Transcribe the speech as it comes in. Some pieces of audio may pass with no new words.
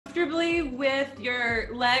Comfortably with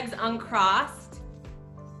your legs uncrossed,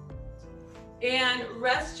 and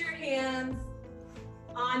rest your hands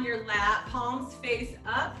on your lap, palms face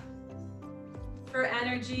up for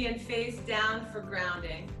energy and face down for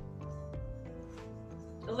grounding.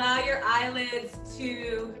 Allow your eyelids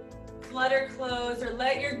to flutter close or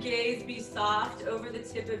let your gaze be soft over the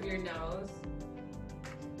tip of your nose.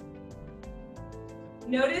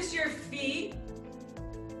 Notice your feet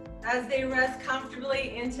as they rest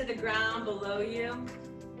comfortably into the ground below you.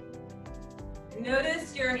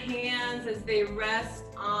 Notice your hands as they rest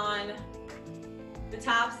on the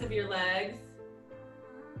tops of your legs.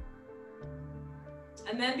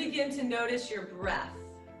 And then begin to notice your breath.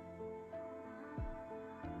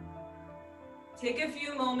 Take a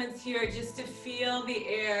few moments here just to feel the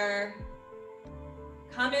air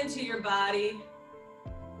come into your body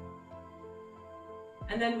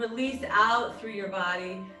and then release out through your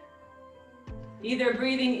body. Either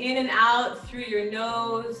breathing in and out through your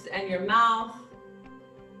nose and your mouth,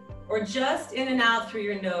 or just in and out through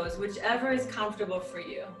your nose, whichever is comfortable for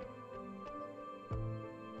you.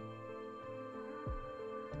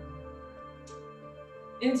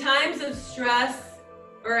 In times of stress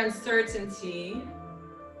or uncertainty,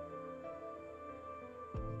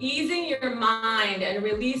 easing your mind and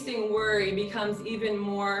releasing worry becomes even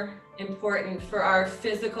more important for our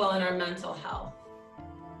physical and our mental health.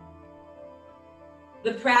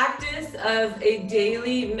 The practice of a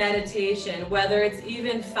daily meditation, whether it's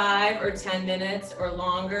even 5 or 10 minutes or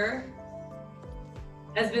longer,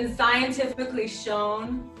 has been scientifically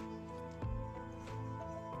shown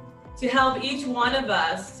to help each one of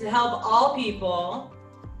us, to help all people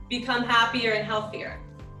become happier and healthier.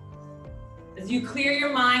 As you clear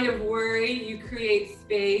your mind of worry, you create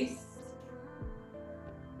space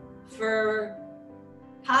for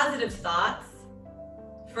positive thoughts,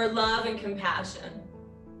 for love and compassion.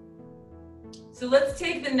 So let's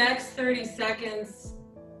take the next 30 seconds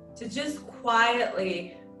to just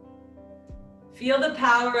quietly feel the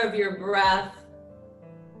power of your breath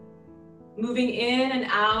moving in and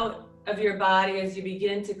out of your body as you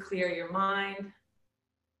begin to clear your mind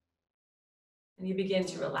and you begin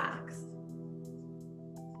to relax.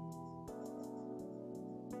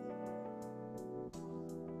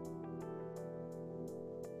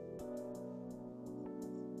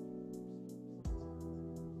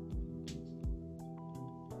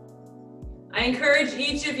 I encourage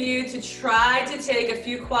each of you to try to take a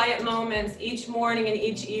few quiet moments each morning and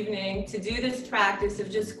each evening to do this practice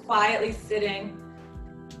of just quietly sitting,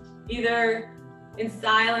 either in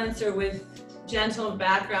silence or with gentle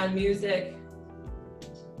background music,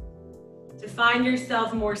 to find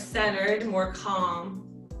yourself more centered, more calm,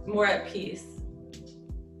 more at peace.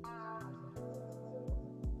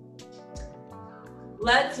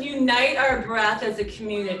 Let's unite our breath as a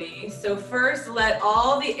community. So first, let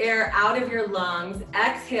all the air out of your lungs.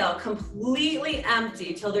 Exhale, completely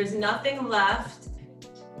empty till there's nothing left.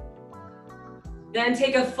 Then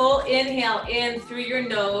take a full inhale in through your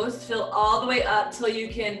nose. Fill all the way up till you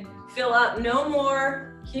can fill up no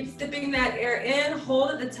more. Keep sipping that air in, hold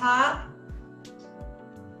at the top.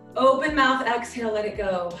 Open mouth, exhale, let it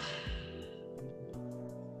go.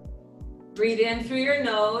 Breathe in through your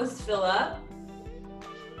nose, fill up.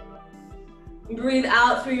 Breathe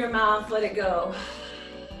out through your mouth, let it go.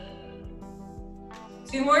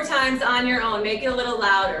 2 more times on your own, make it a little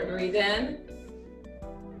louder. Breathe in.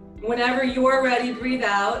 Whenever you're ready, breathe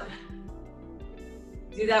out.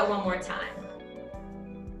 Do that one more time.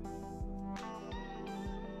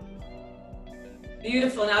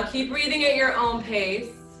 Beautiful, now keep breathing at your own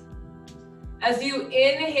pace. As you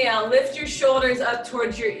inhale, lift your shoulders up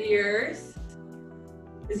towards your ears.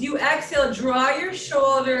 As you exhale, draw your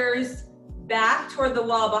shoulders back toward the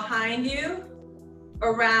wall behind you,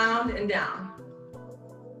 around and down.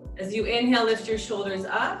 As you inhale, lift your shoulders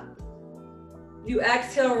up. You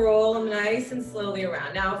exhale, roll them nice and slowly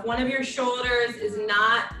around. Now, if one of your shoulders is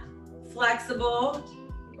not flexible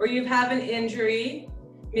or you have an injury,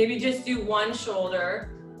 maybe just do one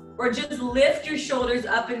shoulder, or just lift your shoulders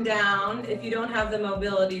up and down if you don't have the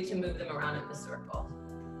mobility to move them around in the circle.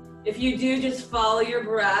 If you do, just follow your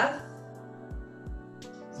breath.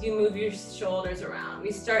 You move your shoulders around. We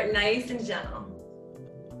start nice and gentle.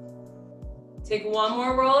 Take one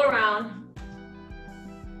more roll around.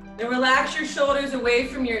 And relax your shoulders away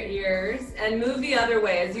from your ears and move the other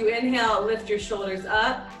way. As you inhale, lift your shoulders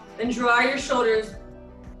up and draw your shoulders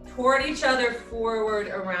toward each other, forward,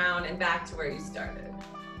 around, and back to where you started.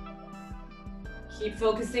 Keep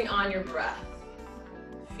focusing on your breath.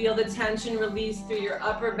 Feel the tension release through your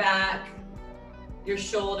upper back, your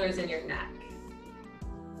shoulders, and your neck.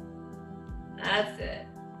 That's it.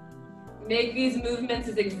 Make these movements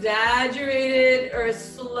as exaggerated or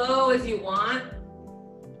as slow as you want.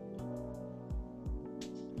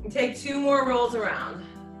 And take 2 more rolls around.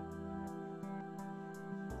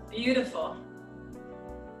 Beautiful.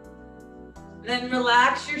 Then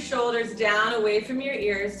relax your shoulders down away from your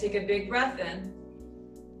ears. Take a big breath in.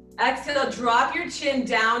 Exhale, drop your chin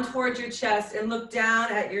down towards your chest and look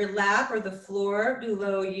down at your lap or the floor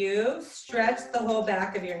below you. Stretch the whole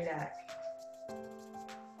back of your neck.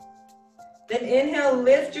 Then inhale,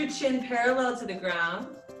 lift your chin parallel to the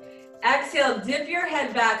ground. Exhale, dip your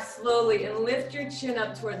head back slowly and lift your chin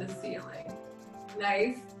up toward the ceiling.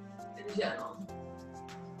 Nice and gentle.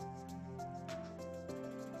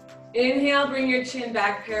 Inhale, bring your chin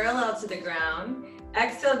back parallel to the ground.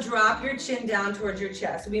 Exhale, drop your chin down towards your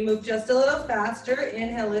chest. We move just a little faster.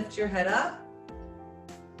 Inhale, lift your head up.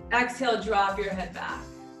 Exhale, drop your head back.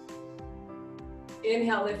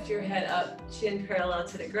 Inhale, lift your head up, chin parallel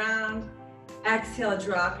to the ground. Exhale,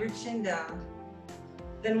 drop your chin down.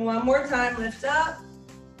 Then one more time, lift up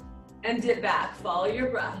and dip back. Follow your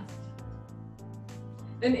breath.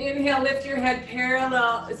 Then inhale, lift your head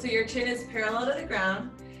parallel, so your chin is parallel to the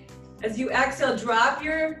ground. As you exhale, drop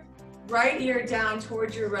your right ear down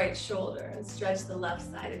towards your right shoulder and stretch the left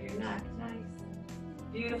side of your neck. Nice.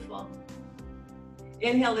 Beautiful.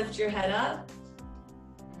 Inhale, lift your head up.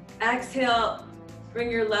 Exhale,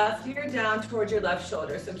 bring your left ear down towards your left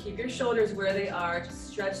shoulder. So keep your shoulders where they are. Just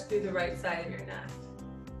stretch through the right side of your neck.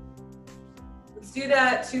 Let's do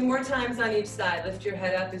that 2 more times on each side. Lift your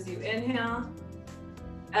head up as you inhale.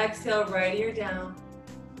 Exhale, right ear down.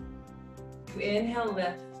 You inhale,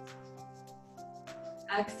 lift.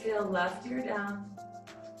 Exhale, left ear down.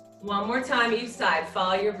 One more time each side.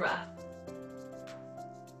 Follow your breath.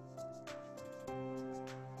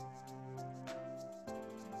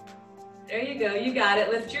 There you go. You got it.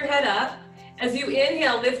 Lift your head up. As you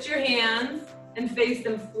inhale, lift your hands and face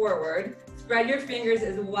them forward. Spread your fingers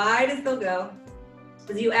as wide as they'll go.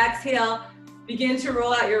 As you exhale, begin to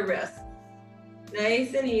roll out your wrists.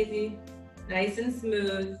 Nice and easy. Nice and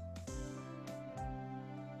smooth.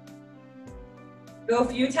 Go a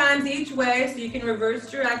few times each way so you can reverse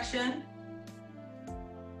direction.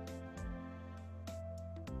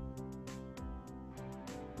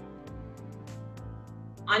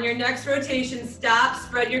 On your next rotation, stop,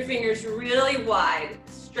 spread your fingers really wide.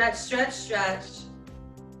 Stretch, stretch, stretch.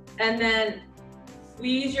 And then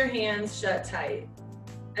squeeze your hands shut tight.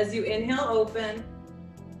 As you inhale, open.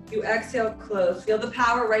 You exhale, close. Feel the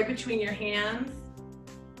power right between your hands.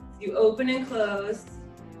 You open and close.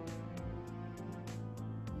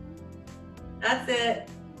 That's it.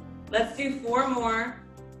 Let's do 4 more.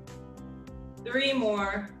 3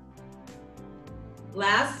 more.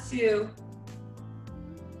 Last 2.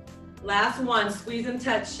 Last 1. Squeeze and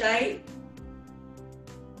touch tight.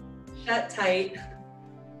 Shut tight.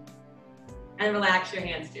 And relax your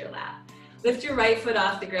hands to your lap. Lift your right foot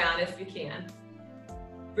off the ground if you can.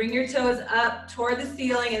 Bring your toes up toward the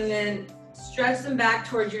ceiling and then stretch them back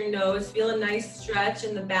towards your nose. Feel a nice stretch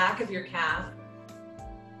in the back of your calf.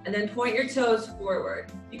 And then point your toes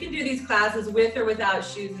forward. You can do these classes with or without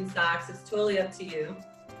shoes and socks. It's totally up to you.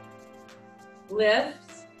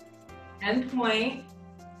 Lift and point.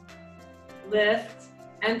 Lift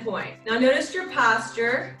and point. Now notice your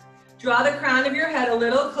posture. Draw the crown of your head a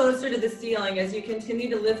little closer to the ceiling as you continue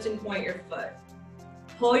to lift and point your foot.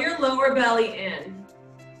 Pull your lower belly in.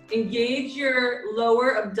 Engage your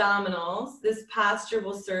lower abdominals. This posture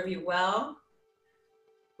will serve you well.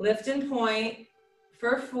 Lift and point.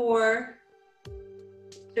 For 4,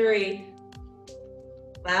 3,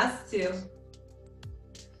 last 2,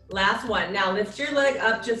 last 1. Now lift your leg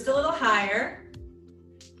up just a little higher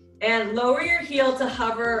and lower your heel to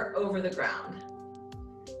hover over the ground.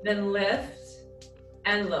 Then lift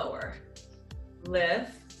and lower.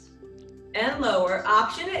 Lift and lower.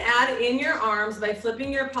 Option to add in your arms by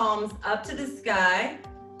flipping your palms up to the sky,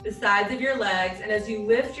 the sides of your legs, and as you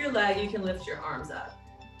lift your leg, you can lift your arms up.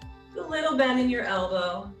 A little bend in your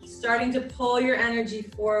elbow, starting to pull your energy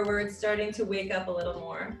forward, starting to wake up a little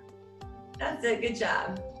more. That's it, good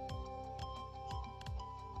job.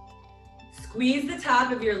 Squeeze the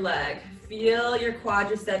top of your leg. Feel your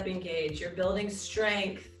quadricep engage. You're building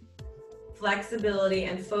strength, flexibility,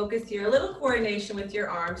 and focus here. A little coordination with your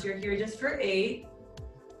arms. You're here just for 8,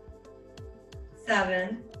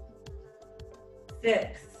 7,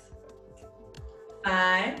 6,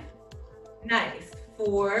 5, nice.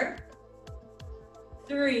 4,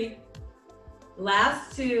 3,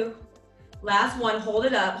 last 2, last 1, hold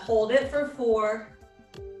it up, hold it for 4,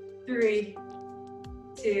 3,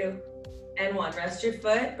 2, and 1. Rest your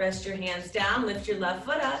foot, rest your hands down, lift your left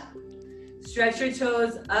foot up, Stretch your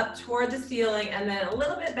toes up toward the ceiling and then a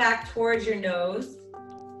little bit back towards your nose.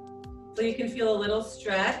 So you can feel a little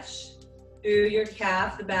stretch through your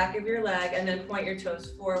calf, the back of your leg, and then point your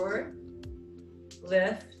toes forward.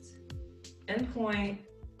 Lift and point,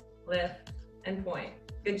 lift and point.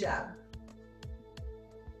 Good job.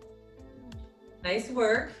 Nice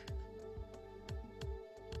work.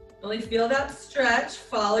 Really feel that stretch.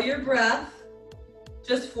 Follow your breath.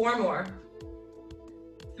 Just 4 more.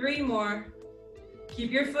 3 more.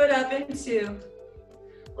 Keep your foot up in 2.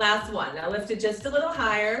 Last one. Now lift it just a little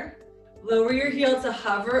higher. Lower your heel to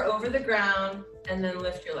hover over the ground and then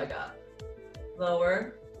lift your leg up.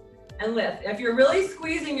 Lower and lift. If you're really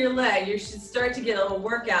squeezing your leg, you should start to get a little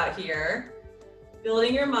workout here,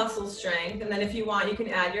 building your muscle strength. And then if you want, you can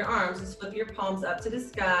add your arms. Just flip your palms up to the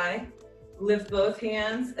sky. Lift both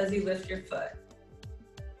hands as you lift your foot.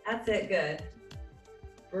 That's it, good.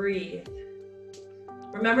 Breathe.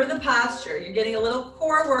 Remember the posture. You're getting a little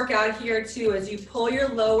core workout here too as you pull your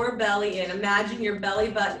lower belly in. Imagine your belly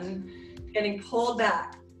button getting pulled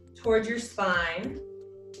back towards your spine.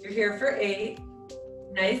 You're here for 8.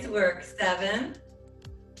 Nice work. 7,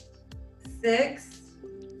 6,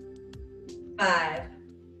 5.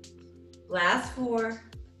 Last 4.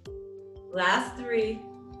 Last 3.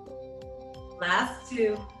 Last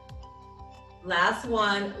 2. Last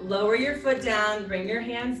 1. Lower your foot down. Bring your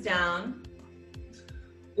hands down.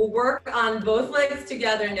 We'll work on both legs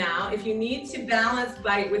together now. If you need to balance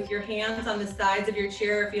bite with your hands on the sides of your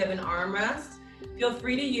chair, if you have an armrest, feel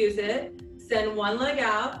free to use it. Send one leg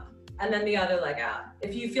out and then the other leg out.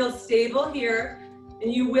 If you feel stable here,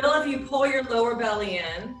 and you will if you pull your lower belly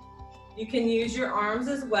in, you can use your arms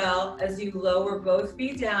as well as you lower both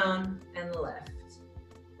feet down and lift.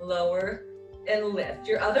 Lower and lift.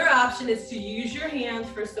 Your other option is to use your hands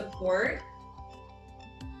for support,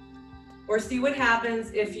 or see what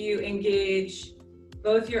happens if you engage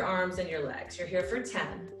both your arms and your legs. You're here for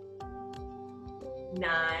 10,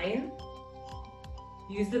 9.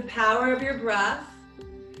 Use the power of your breath.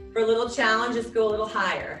 For a little challenge, just go a little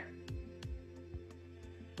higher.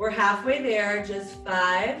 We're halfway there, just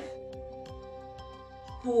 5,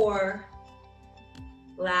 4,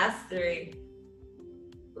 last 3,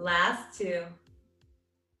 last 2,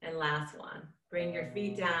 and last 1. Bring your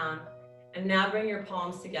feet down. And now bring your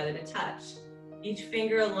palms together to touch. Each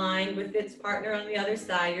finger aligned with its partner on the other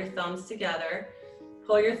side, your thumbs together.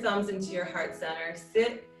 Pull your thumbs into your heart center.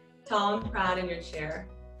 Sit tall and proud in your chair.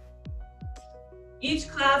 Each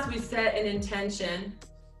class we set an intention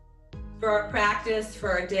for our practice, for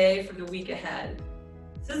our day, for the week ahead.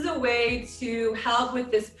 This is a way to help with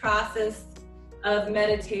this process of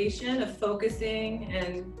meditation, of focusing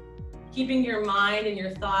and keeping your mind and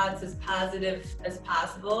your thoughts as positive as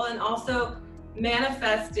possible, and also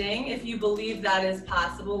manifesting, if you believe that is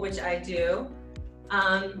possible, which I do,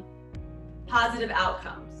 positive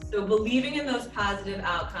outcomes. So believing in those positive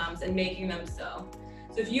outcomes and making them so.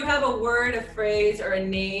 So if you have a word, a phrase, or a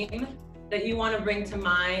name that you want to bring to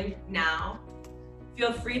mind now,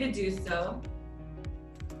 feel free to do so.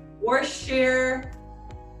 Or share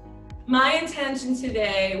my intention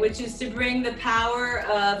today, which is to bring the power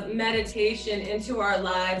of meditation into our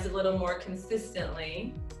lives a little more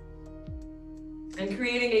consistently and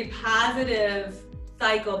creating a positive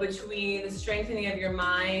cycle between the strengthening of your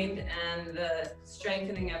mind and the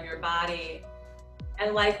strengthening of your body.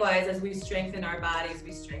 And likewise, as we strengthen our bodies,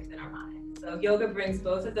 we strengthen our minds. So yoga brings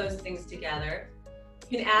both of those things together.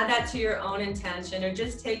 You can add that to your own intention or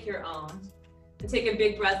just take your own. And take a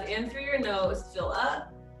big breath in through your nose, fill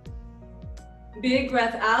up. Big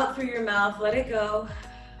breath out through your mouth, let it go.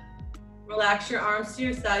 Relax your arms to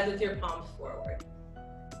your sides with your palms forward.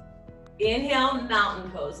 Inhale, mountain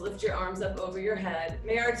pose. Lift your arms up over your head.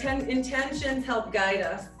 May our intentions help guide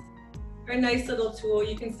us. They're a nice little tool.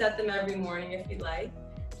 You can set them every morning if you'd like.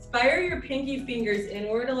 Spiral your pinky fingers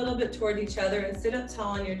inward a little bit toward each other and sit up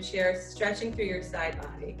tall in your chair, stretching through your side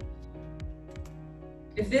body.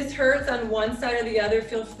 If this hurts on one side or the other,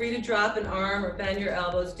 feel free to drop an arm or bend your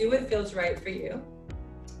elbows. Do what feels right for you.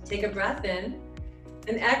 Take a breath in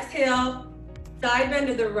and exhale, side bend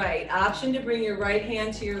to the right. Option to bring your right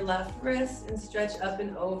hand to your left wrist and stretch up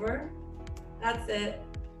and over. That's it.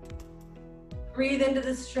 Breathe into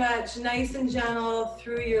the stretch, nice and gentle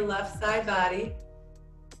through your left side body.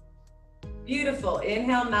 Beautiful.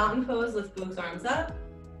 Inhale, mountain pose, lift both arms up.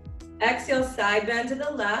 Exhale, side bend to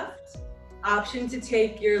the left. Option to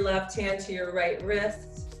take your left hand to your right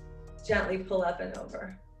wrist. Gently pull up and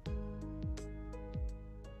over.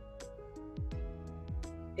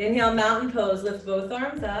 Inhale, mountain pose, lift both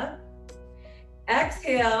arms up.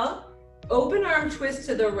 Exhale, open arm twist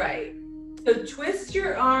to the right. So twist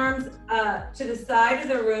your arms to the side of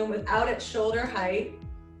the room without at shoulder height,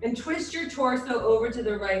 and twist your torso over to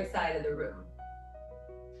the right side of the room.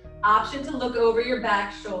 Option to look over your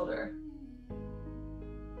back shoulder.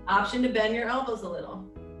 Option to bend your elbows a little.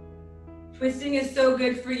 Twisting is so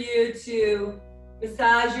good for you to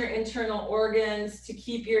massage your internal organs, to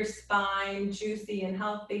keep your spine juicy and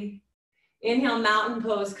healthy. Inhale, mountain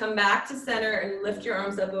pose. Come back to center and lift your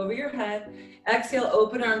arms up over your head. Exhale,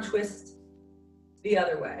 open arm twist the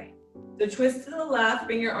other way. So twist to the left,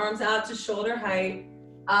 bring your arms out to shoulder height.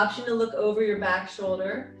 Option to look over your back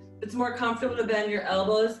shoulder. If it's more comfortable to bend your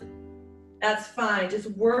elbows, that's fine.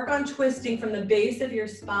 Just work on twisting from the base of your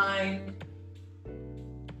spine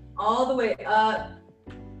all the way up.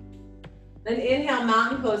 Then inhale,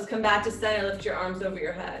 mountain pose. Come back to center, lift your arms over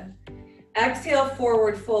your head. Exhale,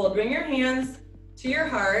 forward fold. Bring your hands to your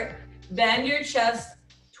heart. Bend your chest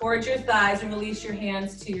towards your thighs and release your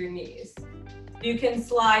hands to your knees. You can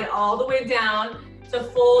slide all the way down to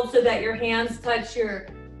fold so that your hands touch your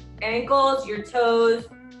ankles, your toes,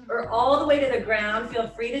 or all the way to the ground. Feel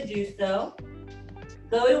free to do so.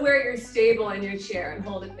 Go to where you're stable in your chair and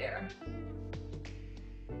hold it there.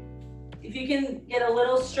 If you can get a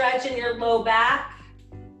little stretch in your low back,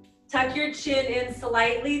 tuck your chin in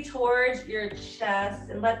slightly towards your chest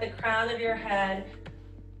and let the crown of your head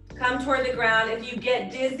come toward the ground. If you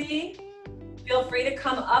get dizzy, feel free to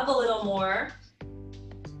come up a little more.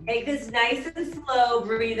 Take this nice and slow.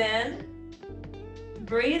 Breathe in,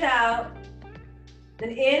 breathe out. Then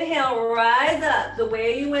inhale, rise up the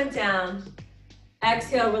way you went down.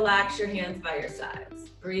 Exhale, relax your hands by your sides.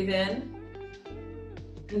 Breathe in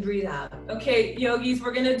and breathe out. Okay, yogis,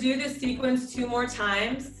 we're gonna do this sequence 2 more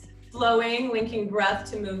times, flowing, linking breath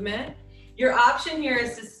to movement. Your option here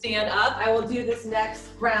is to stand up. I will do this next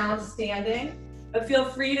round standing, but feel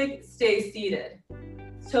free to stay seated.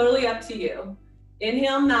 It's totally up to you.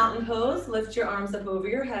 Inhale, mountain pose. Lift your arms up over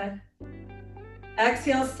your head.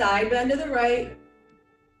 Exhale, side bend to the right.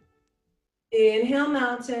 Inhale,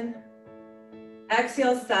 mountain.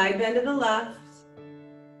 Exhale, side bend to the left.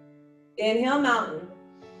 Inhale, mountain.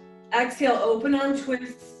 Exhale, open arm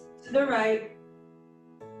twist to the right.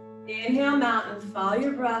 Inhale, mountain. Follow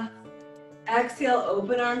your breath. Exhale,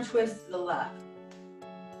 open arm twist to the left.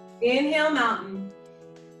 Inhale, mountain.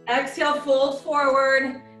 Exhale, fold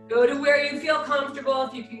forward. Go to where you feel comfortable.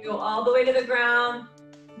 If you can go all the way to the ground,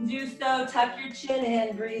 do so. Tuck your chin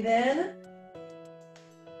in. Breathe in.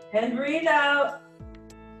 And breathe out.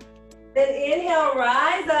 Then inhale,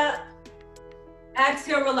 rise up.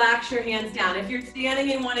 Exhale, relax your hands down. If you're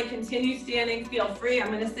standing and want to continue standing, feel free.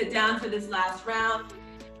 I'm going to sit down for this last round.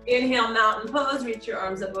 Inhale, mountain pose. Reach your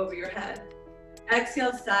arms up over your head.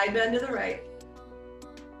 Exhale, side bend to the right.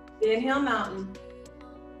 Inhale, mountain.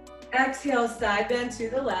 Exhale, side bend to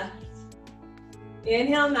the left.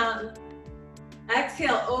 Inhale, mountain.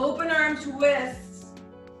 Exhale, open arm twist.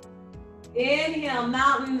 Inhale,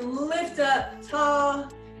 mountain, lift up, tall.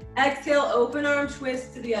 Exhale, open arm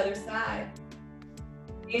twist to the other side.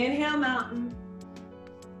 Inhale, mountain.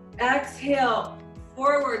 Exhale,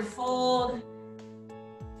 forward fold.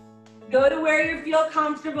 Go to where you feel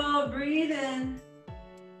comfortable. Breathe in.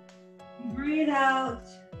 Breathe out.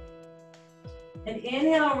 And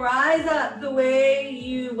inhale, rise up the way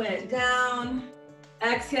you went down.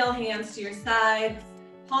 Exhale, hands to your sides.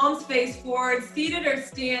 Palms face forward, seated or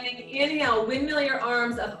standing. Inhale, windmill your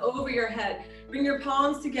arms up over your head. Bring your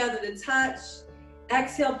palms together to touch.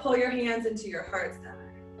 Exhale, pull your hands into your heart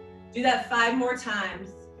center. Do that 5 more times.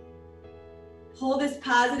 Pull this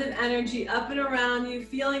positive energy up and around you,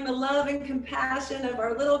 feeling the love and compassion of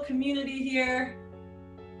our little community here.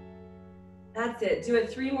 That's it. Do it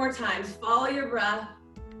 3 more times. Follow your breath.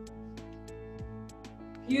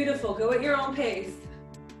 Beautiful. Go at your own pace.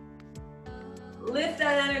 Lift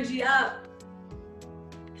that energy up.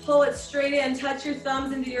 Pull it straight in. Touch your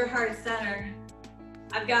thumbs into your heart center.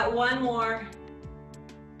 I've got 1 more.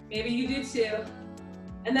 Maybe you do 2.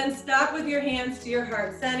 And then stop with your hands to your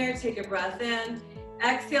heart center. Take a breath in.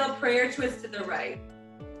 Exhale, prayer twist to the right.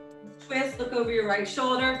 Twist, look over your right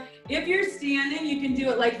shoulder. If you're standing, you can do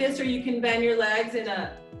it like this, or you can bend your legs in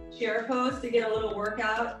a chair pose to get a little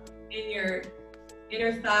workout in your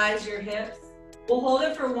inner thighs, your hips. We'll hold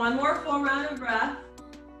it for 1 more full round of breath.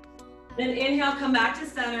 Then inhale, come back to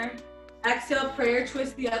center. Exhale, prayer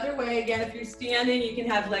twist the other way. Again, if you're standing, you can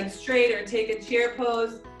have legs straight or take a chair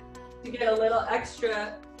pose to get a little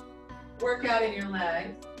extra workout in your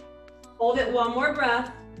legs. Hold it 1 more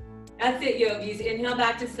breath. That's it, yogis. Inhale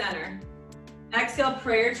back to center. Exhale,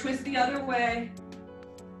 prayer twist the other way.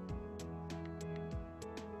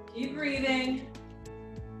 Keep breathing.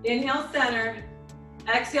 Inhale, center.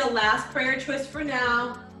 Exhale, last prayer twist for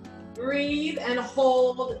now. Breathe and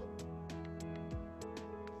hold.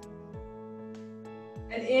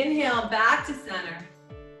 And inhale, back to center.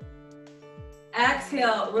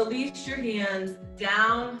 Exhale, release your hands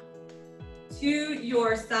down to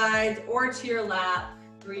your sides or to your lap.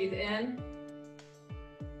 Breathe in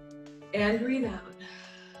and breathe out.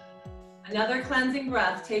 Another cleansing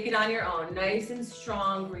breath. Take it on your own. Nice and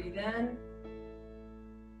strong. Breathe in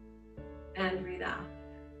and breathe out.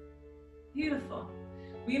 Beautiful.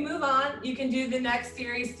 We move on. You can do the next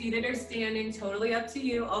series seated or standing, totally up to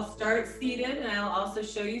you. I'll start seated and I'll also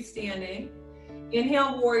show you standing.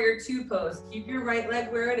 Inhale, warrior two pose. Keep your right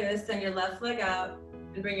leg where it is, send your left leg out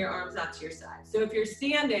and bring your arms out to your side. So if you're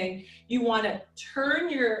standing, you want to turn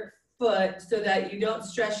your foot so that you don't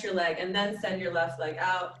stress your leg and then send your left leg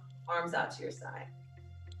out, arms out to your side.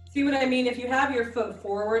 See what I mean? If you have your foot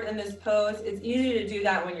forward in this pose, it's easy to do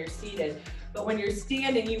that when you're seated. But when you're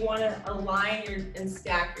standing, you want to align and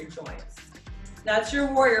stack your joints. That's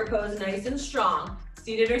your warrior pose, nice and strong.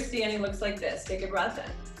 Seated or standing looks like this. Take a breath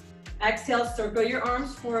in. Exhale, circle your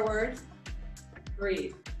arms forward.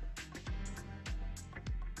 Breathe.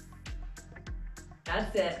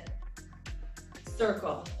 That's it.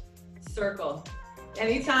 Circle, circle.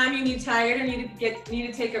 Anytime you need tired or need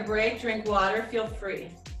to take a break, drink water, feel free.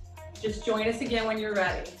 Just join us again when you're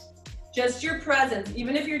ready. Just your presence,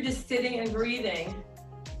 even if you're just sitting and breathing,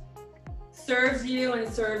 serves you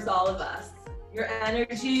and serves all of us. Your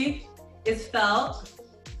energy is felt,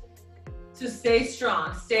 so stay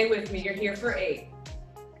strong. Stay with me. You're here for 8,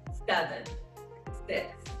 7, 6,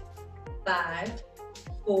 5,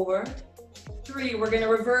 4, 3. We're going to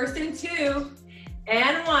reverse in 2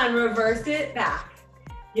 and 1. Reverse it back.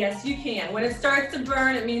 Yes, you can. When it starts to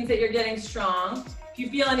burn, it means that you're getting strong. If you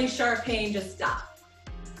feel any sharp pain, just stop.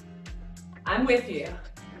 I'm with you.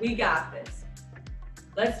 We got this.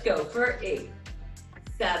 Let's go for 8,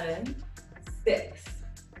 7, 6,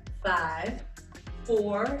 5,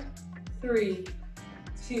 4, 3,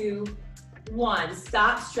 2, 1.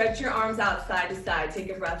 Stop, stretch your arms out side to side. Take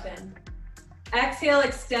a breath in. Exhale,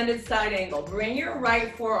 extended side angle. Bring your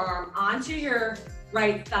right forearm onto your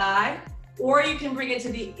right thigh, or you can bring it to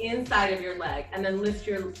the inside of your leg and then lift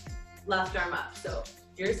your left arm up. So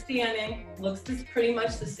you're standing, looks pretty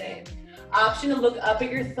much the same. Option to look up at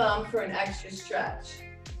your thumb for an extra stretch.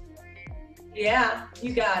 Yeah,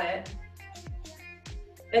 you got it.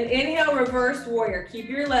 And inhale, reverse warrior. Keep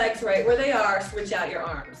your legs right where they are, switch out your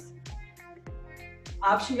arms.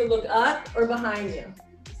 Option to look up or behind you.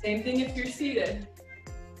 Same thing if you're seated.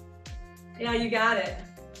 Yeah, you got it.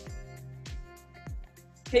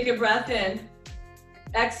 Take a breath in.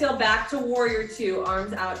 Exhale, back to warrior two,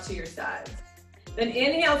 arms out to your sides. Then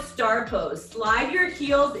inhale, star pose. Slide your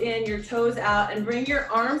heels in, your toes out, and bring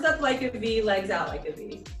your arms up like a V, legs out like a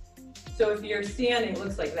V. So if you're standing, it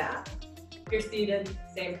looks like that. If you're seated,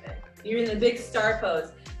 same thing. You're in the big star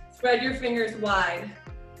pose. Spread your fingers wide.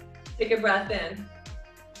 Take a breath in.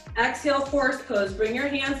 Exhale, horse pose. Bring your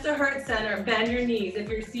hands to heart center, bend your knees. If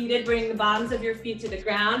you're seated, bring the bottoms of your feet to the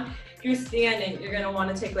ground. If you're standing, you're gonna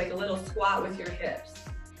wanna take like a little squat with your hips.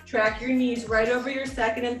 Track your knees right over your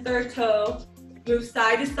second and third toe. Move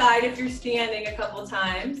side to side if you're standing a couple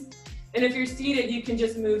times. And if you're seated, you can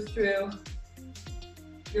just move through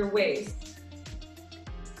your waist.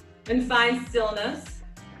 And find stillness.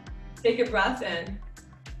 Take a breath in.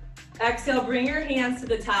 Exhale, bring your hands to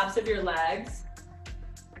the tops of your legs.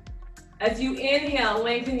 As you inhale,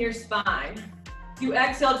 lengthen your spine. You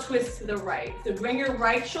exhale, twist to the right. So bring your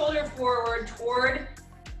right shoulder forward toward,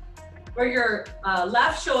 or your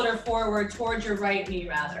left shoulder forward towards your right knee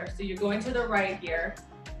rather. So you're going to the right here.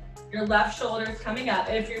 Your left shoulder is coming up.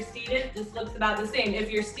 And if you're seated, this looks about the same.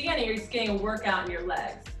 If you're standing, you're just getting a workout in your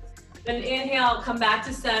legs. Then inhale, come back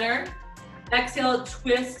to center. Exhale,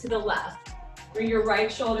 twist to the left. Bring your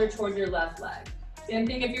right shoulder towards your left leg. Same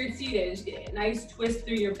thing if you're seated, just getting a nice twist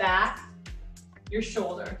through your back, your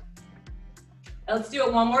shoulder. Now let's do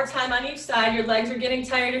it one more time on each side. Your legs are getting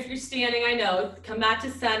tired if you're standing, I know. Come back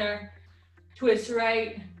to center. Twist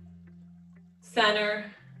right, center,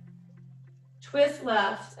 twist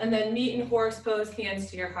left, and then meet in horse pose,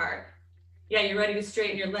 hands to your heart. Yeah, you're ready to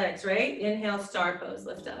straighten your legs, right? Inhale, star pose,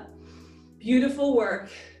 lift up. Beautiful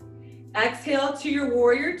work. Exhale to your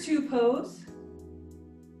warrior two pose.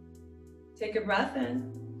 Take a breath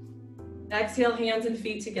in. Exhale, hands and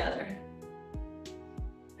feet together.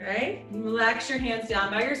 All right, relax your hands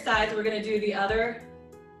down by your sides. We're gonna do the other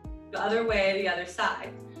way, the other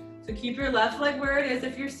side. So keep your left leg where it is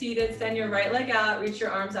if you're seated, send your right leg out, reach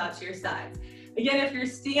your arms out to your sides. Again, if you're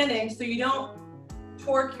standing, so you don't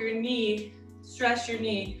torque your knee, stress your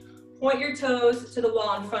knee, Point your toes to the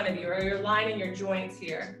wall in front of you, or you're lining your joints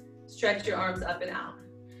here. Stretch your arms up and out.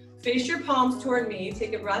 Face your palms toward me.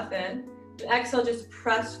 Take a breath in. And exhale, just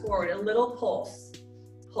press forward. A little pulse.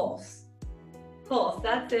 Pulse. Pulse.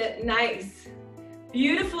 That's it. Nice.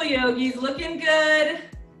 Beautiful, yogis. Looking good.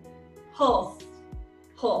 Pulse.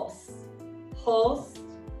 Pulse. Pulse.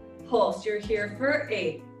 Pulse. You're here for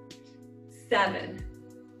 8, 7,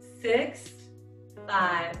 6,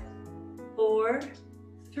 5, 4,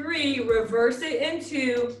 3. Reverse it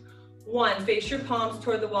into 1. Face your palms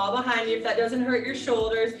toward the wall behind you if that doesn't hurt your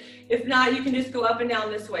shoulders. If not, you can just go up and down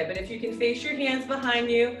this way. But if you can face your hands behind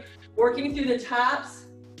you, working through the tops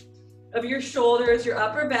of your shoulders, your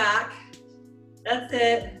upper back. That's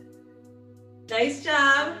it. Nice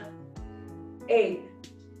job. 8,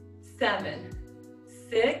 7,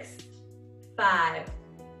 6, 5,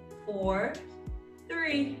 4,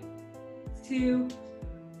 3, 2,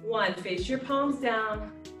 1. Face your palms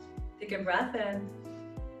down. Take a breath in.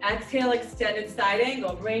 Exhale, extended side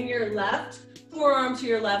angle. Bring your left forearm to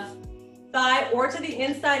your left thigh or to the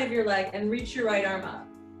inside of your leg and reach your right arm up.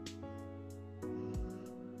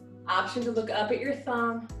 Option to look up at your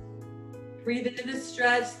thumb. Breathe into the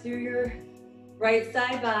stretch through your right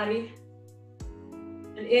side body.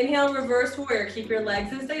 And inhale, reverse warrior. Keep your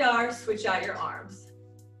legs as they are. Switch out your arms.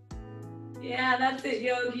 Yeah, that's it,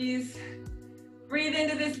 yogis. Breathe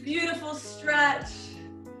into this beautiful stretch.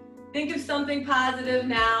 Think of something positive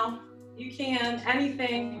now. You can,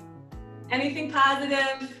 anything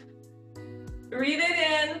positive. Breathe it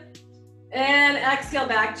in and exhale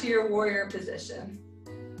back to your warrior position.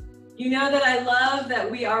 You know that I love that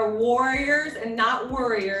we are warriors and not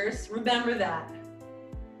worriers. Remember that.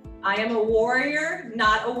 I am a warrior,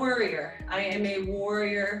 not a worrier. I am a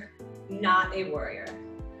warrior, not a worrier.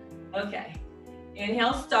 Okay.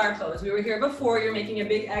 Inhale, star pose. We were here before. You're making a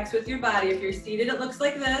big X with your body. If you're seated, it looks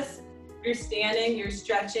like this. If you're standing, you're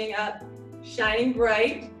stretching up, shining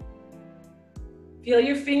bright. Feel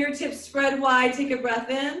your fingertips spread wide. Take a breath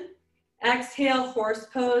in. Exhale, horse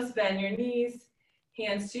pose. Bend your knees.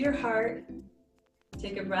 Hands to your heart.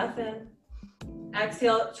 Take a breath in.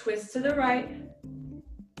 Exhale, twist to the right.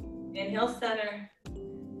 Inhale, center.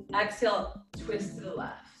 Exhale, twist to the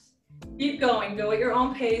left. Keep going. Go at your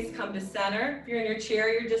own pace. Come to center. If you're in your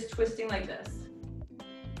chair, you're just twisting like this.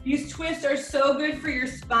 These twists are so good for your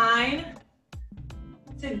spine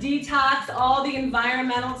to detox all the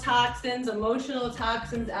environmental toxins, emotional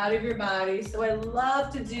toxins out of your body. So I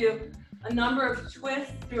love to do a number of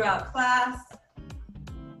twists throughout class.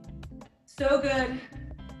 So good.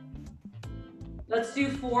 Let's do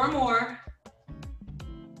 4 more.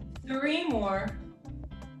 3 more.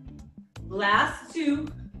 Last 2.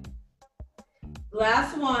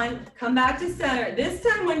 Last 1. Come back to center. This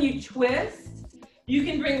time when you twist, you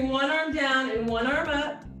can bring one arm down and one arm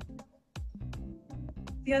up.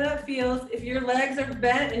 See how that feels? If your legs are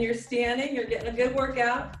bent and you're standing, you're getting a good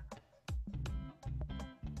workout.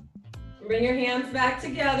 Bring your hands back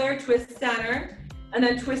together, twist center, and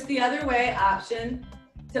then twist the other way. Option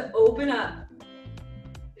to open up.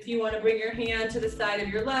 If you want to bring your hand to the side of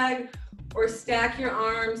your leg or stack your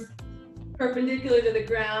arms perpendicular to the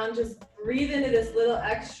ground, just breathe into this little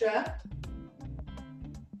extra.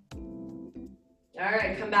 All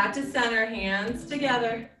right, come back to center, hands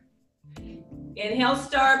together. Inhale,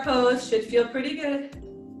 star pose, should feel pretty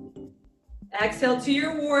good. Exhale to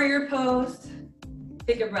your warrior pose.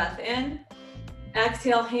 Take a breath in.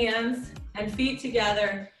 Exhale, hands and feet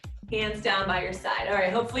together, hands down by your side. All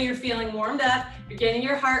right, hopefully you're feeling warmed up. You're getting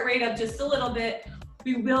your heart rate up just a little bit.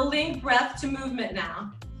 We're building breath to movement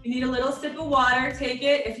now. You need a little sip of water, take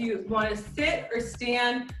it. If you want to sit or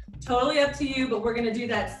stand, totally up to you, but we're going to do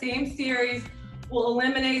that same series. We'll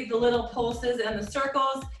eliminate the little pulses and the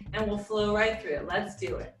circles, and we'll flow right through it. Let's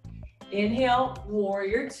do it. Inhale,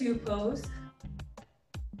 warrior 2 pose.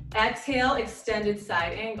 Exhale, extended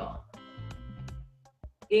side angle.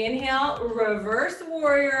 Inhale, reverse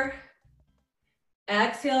warrior.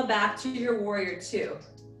 Exhale, back to your warrior 2.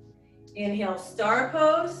 Inhale, star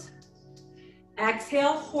pose.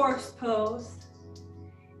 Exhale, horse pose.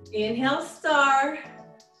 Inhale, star.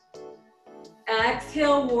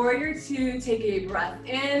 Exhale, warrior 2. Take a breath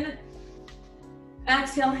in.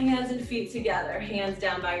 Exhale, hands and feet together. Hands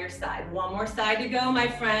down by your side. One more side to go, my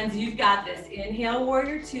friends. You've got this. Inhale,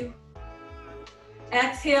 warrior 2.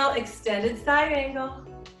 Exhale, extended side angle.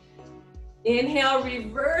 Inhale,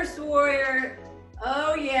 reverse warrior.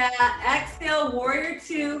 Oh yeah. Exhale, warrior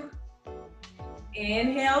 2.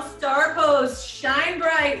 Inhale, star pose. Shine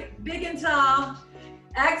bright, big and tall.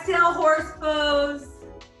 Exhale, horse pose.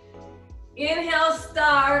 Inhale,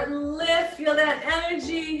 star. Lift, feel that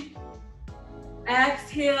energy.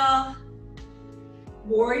 Exhale,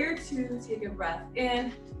 warrior two, take a breath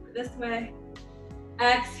in, this way.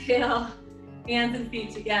 Exhale, hands and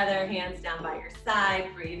feet together, hands down by your side,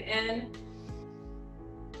 breathe in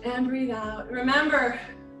and breathe out. Remember,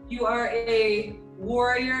 you are a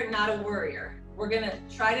warrior, not a worrier. We're gonna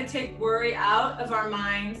try to take worry out of our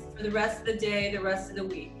minds for the rest of the day, the rest of the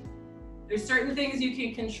week. There's certain things you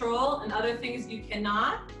can control and other things you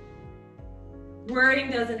cannot. Worrying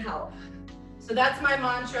doesn't help. So that's my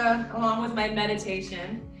mantra along with my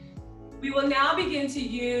meditation. We will now begin to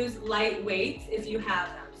use light weights if you have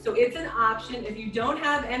them. So it's an option. If you don't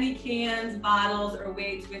have any cans, bottles, or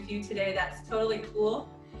weights with you today, that's totally cool.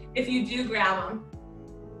 If you do, grab them.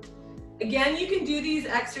 Again, you can do these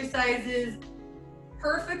exercises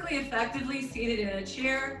perfectly effectively seated in a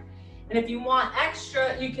chair. And if you want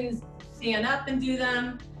extra, you can stand up and do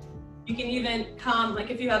them. You can even come, like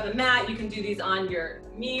if you have a mat, you can do these on your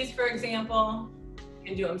knees, for example. You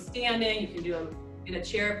can do them standing, you can do them in a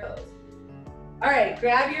chair pose. All right,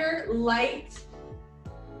 grab your light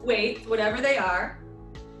weights, whatever they are,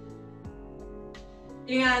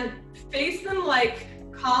 and face them like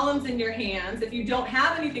columns in your hands. If you don't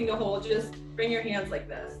have anything to hold, just bring your hands like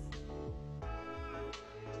this.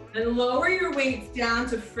 And lower your weights down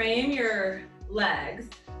to frame your legs.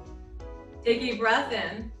 Take a breath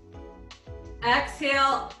in.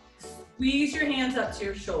 Exhale, squeeze your hands up to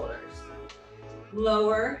your shoulders.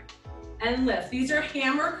 Lower and lift. These are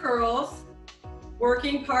hammer curls,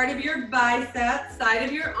 working part of your bicep, side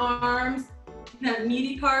of your arms, that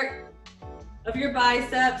meaty part of your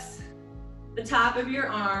biceps, the top of your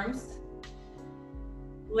arms.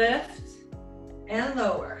 Lift and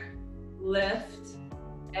lower. Lift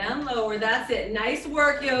and lower. That's it. Nice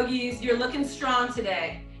work, yogis. You're looking strong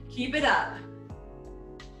today. Keep it up.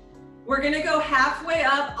 We're gonna go halfway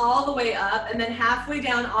up, all the way up, and then halfway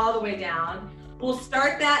down, all the way down. We'll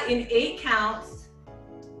start that in 8 counts,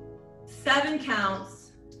 7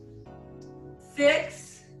 counts,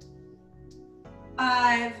 6,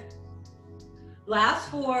 5, last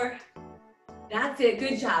 4. That's it,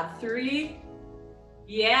 good job. 3,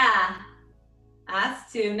 yeah,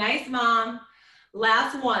 that's 2, nice mom.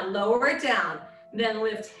 Last 1, lower it down, then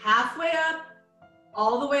lift halfway up,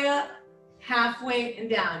 all the way up, halfway and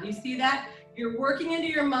down. You see that? You're working into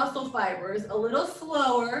your muscle fibers a little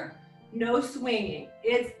slower, no swinging.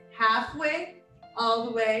 It's halfway, all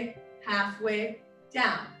the way, halfway,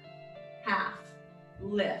 down. Half,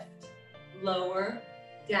 lift, lower,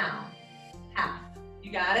 down, half.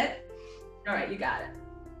 You got it? All right, you got it.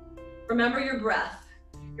 Remember your breath.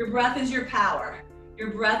 Your breath is your power. Your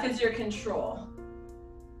breath is your control.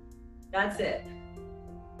 That's it.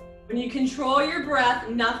 When you control your breath,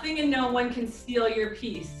 nothing and no one can steal your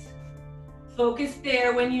peace. Focus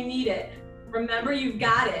there when you need it. Remember, you've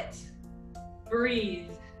got it.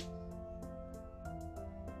 Breathe.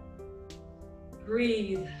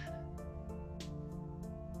 Breathe.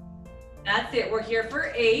 That's it. We're here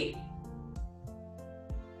for 8,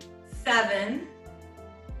 7,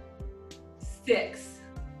 6.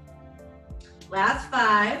 Last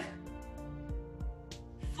 5,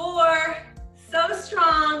 4. So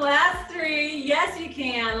strong. Last 3. Yes, you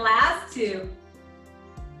can. Last 2.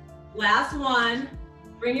 Last 1.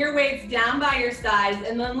 Bring your weights down by your sides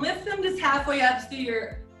and then lift them just halfway up so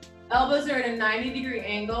your elbows are at a 90-degree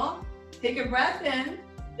angle. Take a breath in.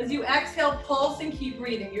 As you exhale, pulse and keep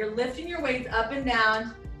breathing. You're lifting your weights up and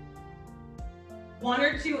down 1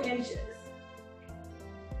 or 2 inches.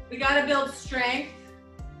 We got to build strength.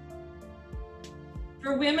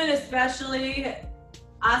 For women especially,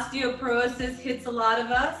 osteoporosis hits a lot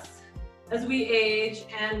of us as we age,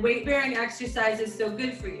 and weight-bearing exercise is so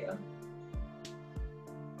good for you.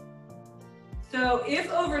 So if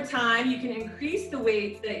over time you can increase the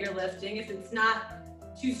weights that you're lifting, if it's not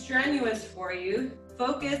too strenuous for you,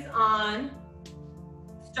 focus on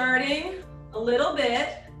starting a little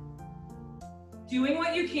bit, doing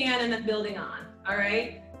what you can, and then building on, all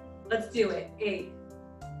right? Let's do it. 8,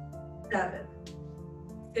 7,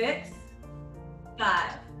 6,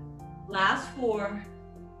 5, last 4,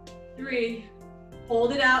 3,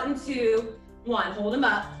 hold it out in 2, 1. Hold them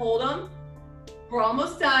up, hold them. We're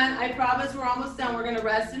almost done. I promise we're almost done. We're gonna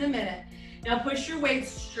rest in a minute. Now push your weights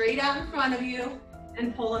straight out in front of you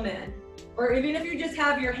and pull them in. Or even if you just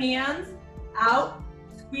have your hands out,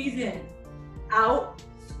 squeeze in, out,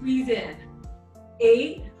 squeeze in.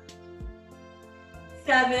 8,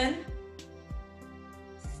 7,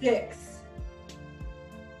 6,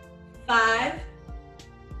 5,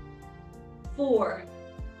 4,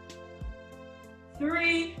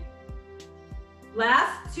 3,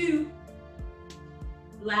 last 2,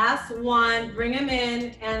 Last one, bring them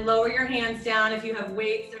in and lower your hands down. If you have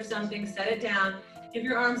weights or something, set it down. Give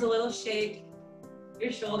your arms a little shake,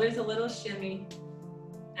 your shoulders a little shimmy.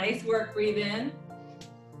 Nice work, breathe in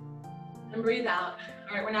and breathe out.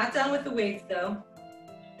 All right, we're not done with the weights though.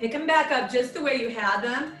 Pick them back up just the way you had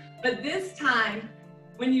them, but this time,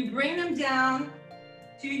 when you bring them down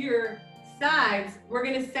to your sides, we're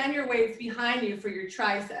gonna send your weights behind you for your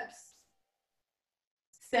triceps.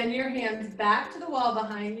 Send your hands back to the wall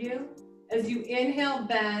behind you. As you inhale,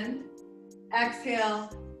 bend, exhale,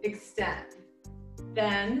 extend.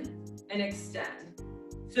 Bend and extend.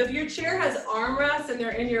 So if your chair has armrests and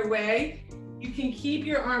they're in your way, you can keep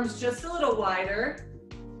your arms just a little wider.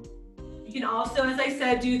 You can also, as I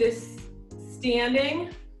said, do this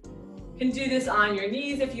standing. You can do this on your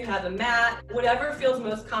knees if you have a mat, whatever feels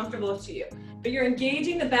most comfortable to you. But you're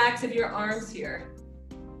engaging the backs of your arms here.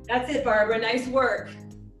 That's it, Barbara, nice work.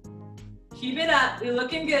 Keep it up, you're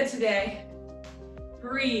looking good today.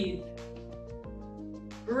 Breathe,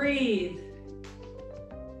 breathe.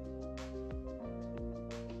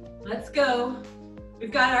 Let's go.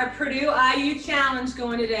 We've got our Purdue IU challenge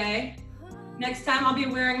going today. Next time I'll be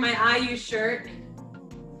wearing my IU shirt.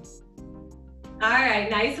 All right,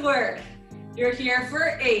 nice work. You're here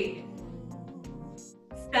for 8,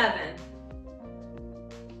 7,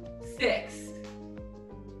 6,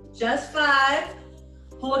 just 5.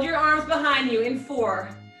 Hold your arms behind you in 4,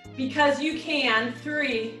 because you can,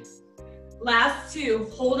 3, last 2,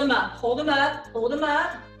 hold them up, hold them up, hold them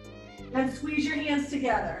up, and squeeze your hands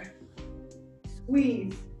together.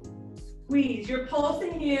 Squeeze, squeeze, you're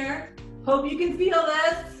pulsing here. Hope you can feel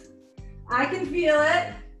this. I can feel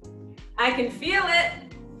it. I can feel it.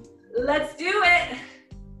 Let's do it.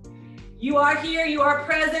 You are here, you are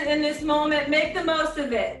present in this moment. Make the most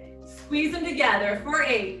of it. Squeeze them together for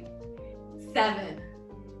 8, 7,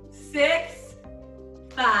 6,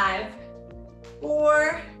 5,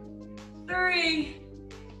 4, 3,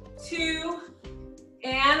 2,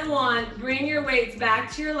 and 1. Bring your weights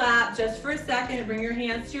back to your lap just for a second and bring your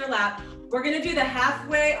hands to your lap. We're gonna do the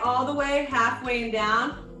halfway, all the way, halfway and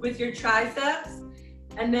down with your triceps.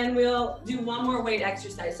 And then we'll do one more weight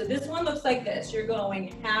exercise. So this one looks like this. You're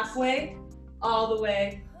going halfway, all the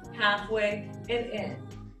way, halfway, and in.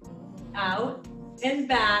 Out and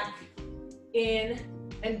back, in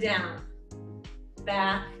and down.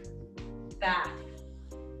 Back, back,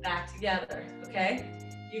 back together, okay?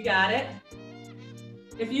 You got it?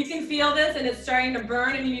 If you can feel this and it's starting to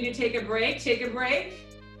burn and you need to take a break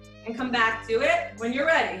and come back to it when you're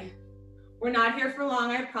ready. We're not here for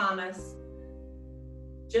long, I promise.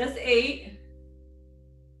 Just 8,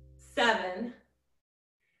 7,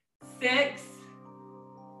 6,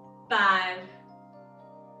 5,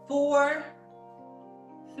 4,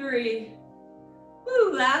 3,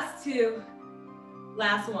 woo, last 2,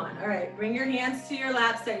 last 1. All right, bring your hands to your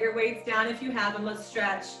lap, set your weights down if you have them, let's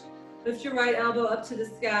stretch. Lift your right elbow up to the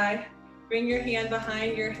sky. Bring your hand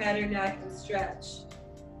behind your head or neck and stretch.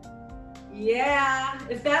 Yeah,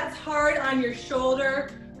 if that's hard on your shoulder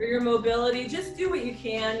or your mobility, just do what you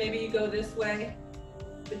can. Maybe you go this way,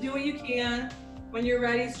 but do what you can. When you're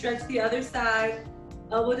ready, stretch the other side,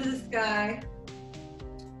 elbow to the sky.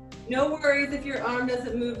 No worries if your arm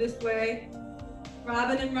doesn't move this way.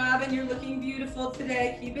 Robin and Robin, you're looking beautiful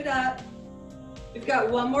today. Keep it up. We've got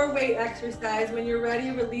one more weight exercise. When you're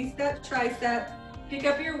ready, release that tricep, pick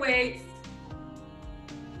up your weights,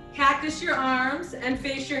 cactus your arms, and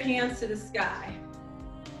face your hands to the sky.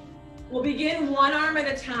 We'll begin one arm at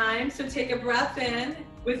a time, so take a breath in.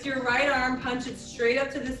 With your right arm, punch it straight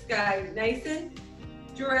up to the sky. Nice and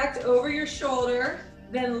direct over your shoulder,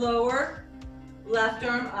 then lower, left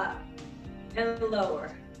arm up, and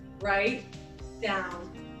lower. Right,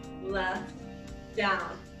 down, left,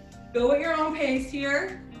 down. Go at your own pace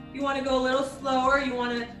here. If you want to go a little slower, you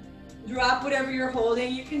want to drop whatever you're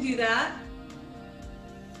holding, you can do that.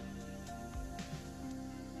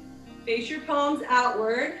 Face your palms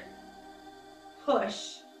outward.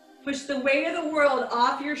 Push. Push the weight of the world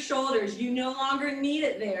off your shoulders. You no longer need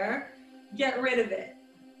it there. Get rid of it.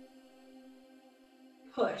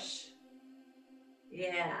 Push.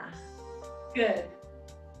 Yeah. Good.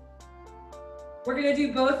 We're going to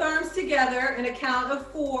do both arms together in a count of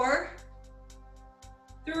 4,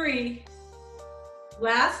 3,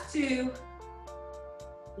 last 2,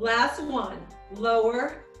 last 1.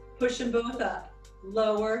 Lower, push them both up.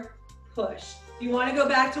 Lower, push. If you want to go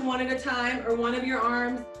back to one at a time or one of your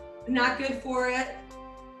arms is not good for it,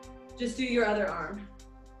 just do your other arm.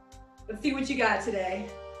 Let's see what you got today.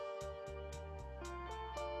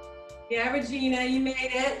 Yeah, Regina, you made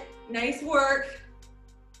it. Nice work.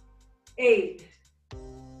 8,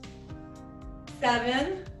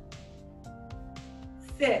 7,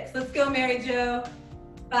 6. Let's go, Mary Jo.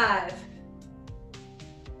 5,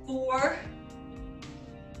 4,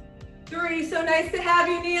 3. So nice to have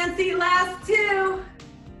you, Nancy. Last 2.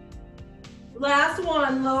 Last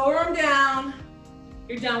 1. Lower them down.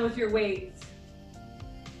 You're done with your weights.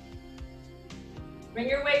 Bring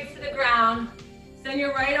your weights to the ground. Send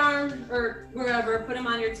your right arm, or wherever, put them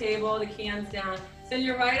on your table, the cans down. Send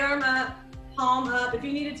your right arm up, palm up. If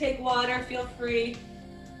you need to take water, feel free.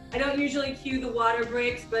 I don't usually cue the water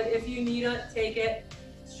breaks, but if you need it, take it.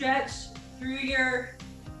 Stretch through your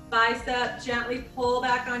bicep, gently pull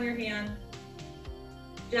back on your hand.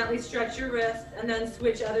 Gently stretch your wrist, and then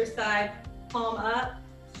switch other side. Palm up,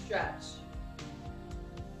 stretch.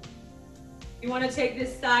 You want to take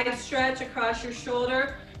this side stretch across your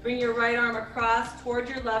shoulder. Bring your right arm across towards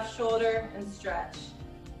your left shoulder and stretch.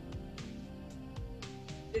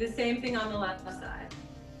 Do the same thing on the left side.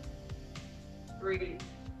 Breathe.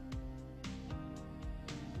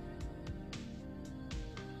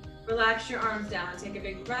 Relax your arms down. Take a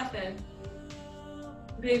big breath in.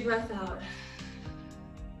 Big breath out.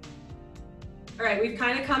 All right, we've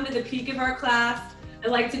kind of come to the peak of our class. I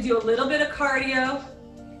like to do a little bit of cardio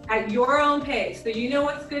at your own pace. So you know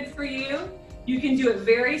what's good for you. You can do it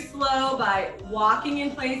very slow by walking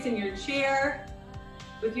in place in your chair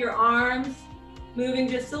with your arms moving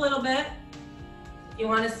just a little bit. If you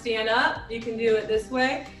want to stand up, you can do it this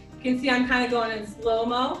way. You can see I'm kind of going in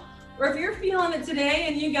slow-mo. Or if you're feeling it today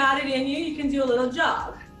and you got it in you, you can do a little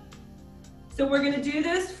jog. So we're going to do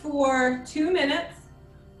this for 2 minutes.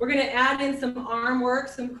 We're going to add in some arm work,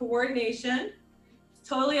 some coordination. It's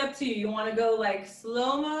totally up to you. You want to go like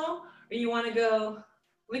slow-mo or you want to go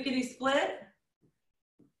lickety-split?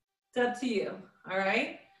 It's up to you, all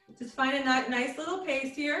right? Just find a nice little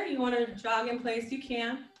pace here. You want to jog in place, you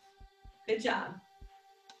can. Good job.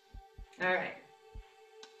 All right.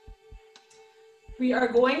 We are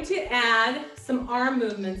going to add some arm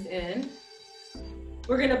movements in.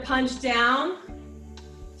 We're going to punch down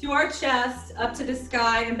to our chest, up to the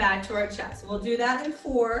sky, and back to our chest. We'll do that in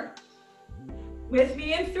 4. With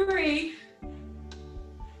me in 3.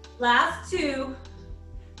 Last 2.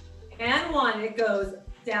 And 1. It goes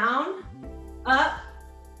down, up,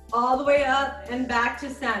 all the way up, and back to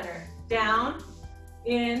center. Down,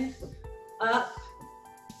 in, up.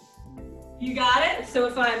 You got it?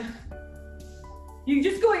 So you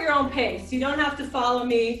just go at your own pace. You don't have to follow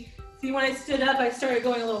me. See, when I stood up, I started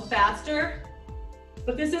going a little faster.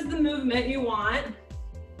 But this is the movement you want.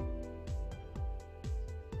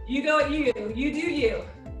 You go at you. You do you.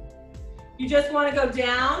 You just want to go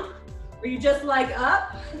down, or you just like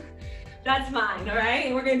up. That's mine, all right?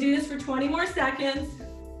 And we're going to do this for 20 more seconds.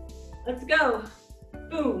 Let's go.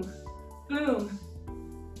 Boom, boom.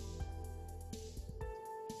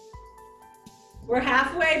 We're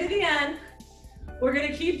halfway to the end. We're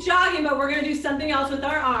going to keep jogging, but we're going to do something else with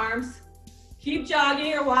our arms. Keep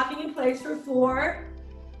jogging or walking in place for 4.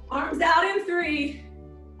 Arms out in 3,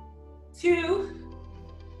 2,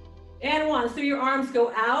 and 1. So your arms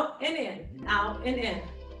go out and in, out and in.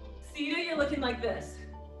 Seated, you're looking like this.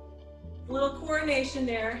 A little coordination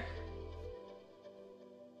there.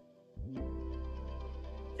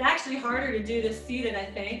 It's actually harder to do this seated, I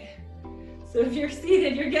think. So if you're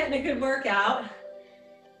seated, you're getting a good workout.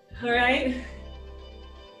 All right,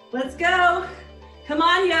 let's go. Come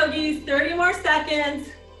on, yogis, 30 more seconds.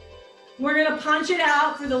 We're gonna punch it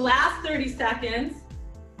out for the last 30 seconds.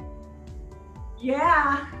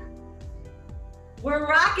 Yeah, we're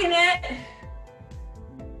rocking it.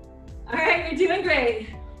 All right, you're doing great.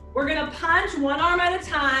 We're gonna punch one arm at a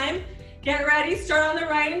time. Get ready, start on the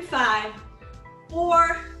right in 5,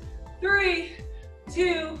 4, 3,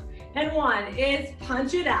 2, and 1. It's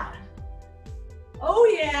punch it out. Oh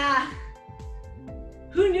yeah.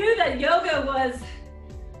 Who knew that yoga was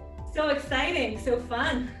so exciting, so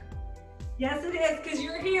fun? Yes, it is, because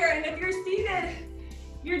you're here, and if you're seated,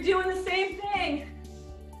 you're doing the same thing.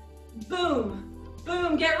 Boom,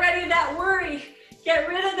 boom, get rid of that worry. Get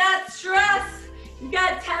rid of that stress. You've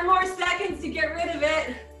got 10 more seconds to get rid of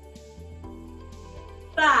it.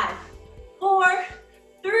 5, 4,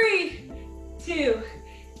 3, 2,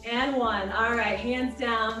 and 1. All right, hands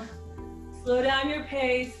down. Slow down your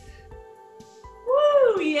pace.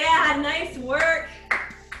 Woo, yeah, nice work.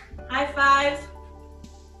 High fives.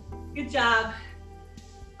 Good job.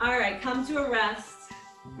 All right, come to a rest.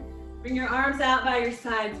 Bring your arms out by your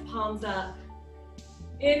sides, palms up.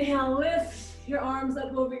 Inhale, lift your arms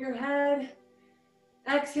up over your head.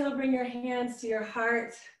 Exhale, bring your hands to your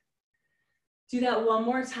heart. Do that one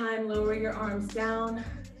more time. Lower your arms down.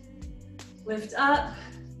 Lift up.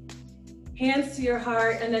 hands to your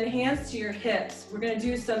heart, and then hands to your hips. We're gonna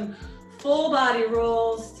do some full body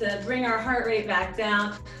rolls to bring our heart rate back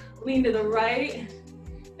down. Lean to the right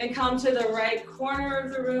and come to the right corner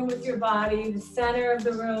of the room with your body, the center of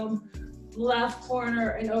the room, left corner,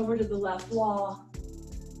 and over to the left wall.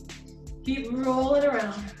 Keep rolling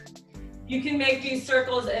around. You can make these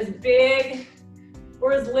circles as big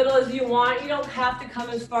or as little as you want. You don't have to come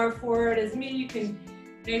as far forward as me. You can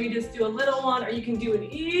maybe just do a little one, or you can do an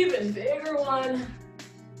even bigger one.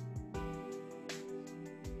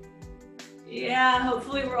 Yeah,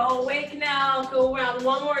 hopefully we're all awake now. Go around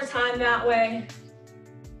one more time that way.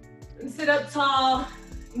 And sit up tall,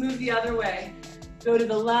 move the other way. Go to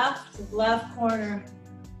the left corner,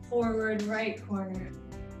 forward, right corner.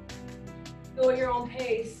 Go at your own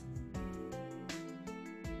pace.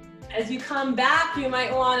 As you come back, you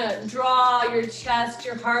might want to draw your chest,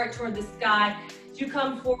 your heart toward the sky. As you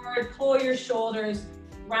come forward, pull your shoulders,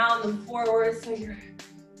 round them forward so you're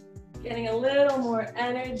getting a little more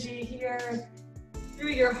energy here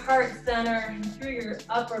through your heart center and through your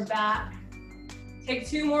upper back. Take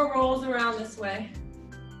 2 more rolls around this way.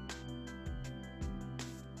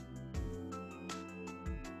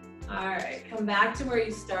 All right, come back to where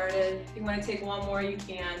you started. If you want to take one more, you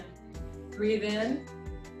can. Breathe in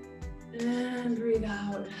and breathe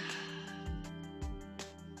out.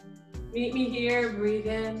 Meet me here, breathe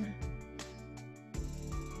in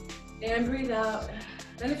and breathe out.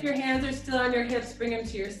 Then if your hands are still on your hips, bring them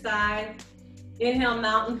to your side. Inhale,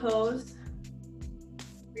 mountain pose.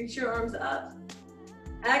 Reach your arms up.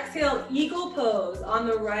 Exhale, eagle pose on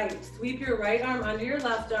the right. Sweep your right arm under your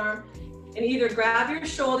left arm and either grab your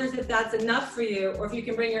shoulders if that's enough for you, or if you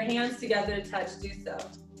can bring your hands together to touch, do so.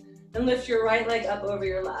 And lift your right leg up over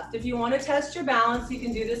your left. If you want to test your balance, you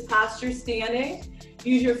can do this posture standing.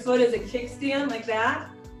 Use your foot as a kickstand like that,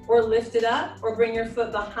 or lift it up, or bring your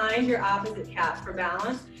foot behind your opposite calf for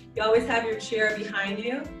balance. You always have your chair behind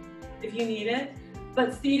you if you need it,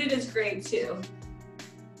 but seated is great too.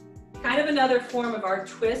 Kind of another form of our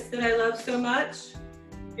twist that I love so much.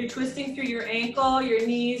 You're twisting through your ankle, your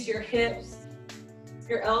knees, your hips,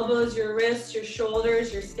 your elbows, your wrists, your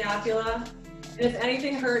shoulders, your scapula. And if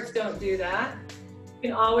anything hurts, don't do that. You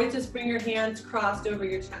can always just bring your hands crossed over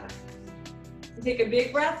your chest. So take a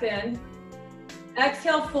big breath in.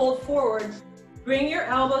 Exhale, fold forward. Bring your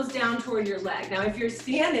elbows down toward your leg. Now, if you're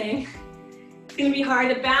standing, it's gonna be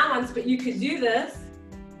hard to balance, but you could do this.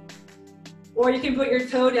 Or you can put your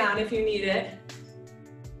toe down if you need it.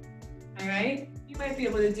 All right? You might be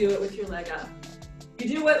able to do it with your leg up. You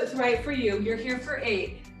do what's right for you. You're here for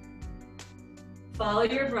 8. Follow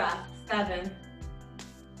your breath. 7,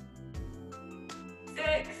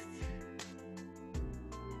 6,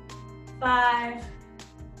 5,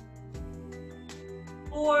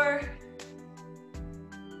 4,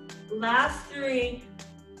 last 3,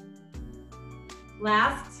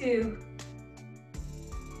 last 2,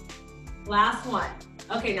 last 1.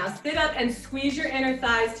 Okay, now sit up and squeeze your inner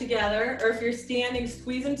thighs together, or if you're standing,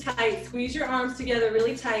 squeeze them tight. Squeeze your arms together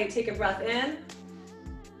really tight. Take a breath in.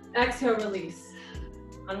 Exhale, release.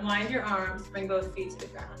 Unwind your arms, bring both feet to the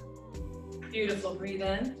ground. Beautiful, breathe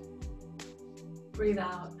in, breathe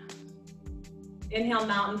out. Inhale,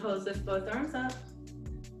 mountain pose, lift both arms up.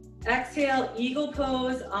 Exhale, eagle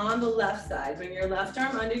pose on the left side. Bring your left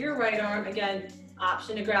arm under your right arm. Again,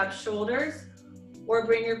 option to grab shoulders or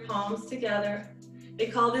bring your palms together. They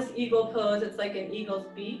call this eagle pose, it's like an eagle's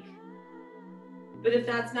beak. But if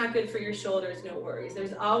that's not good for your shoulders, no worries.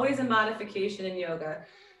 There's always a modification in yoga.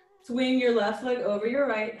 Swing your left leg over your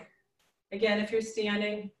right. Again, if you're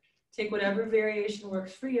standing, take whatever variation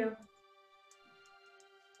works for you.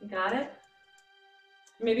 Got it?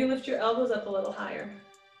 Maybe lift your elbows up a little higher.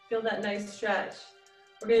 Feel that nice stretch.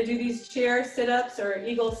 We're gonna do these chair sit-ups or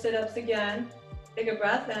eagle sit-ups again. Take a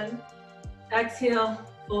breath in. Exhale,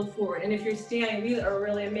 fold forward. And if you're standing, these are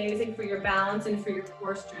really amazing for your balance and for your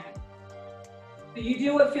core strength. So you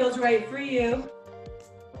do what feels right for you.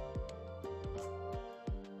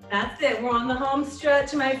 That's it, we're on the home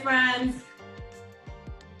stretch, my friends.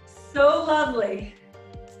 So lovely.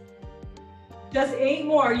 Just 8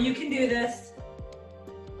 more, you can do this.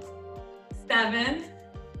 7,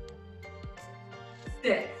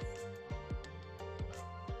 6,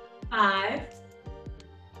 5,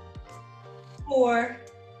 4,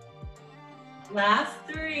 last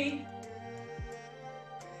 3,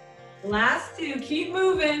 last 2, keep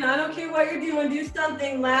moving. I don't care what you're doing, do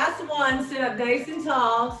something. Last 1, sit up nice and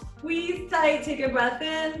tall, squeeze tight, take a breath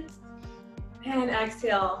in, and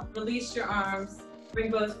exhale. Release your arms,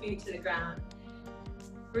 bring both feet to the ground.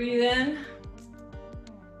 Breathe in,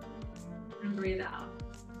 and breathe out.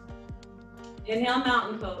 Inhale,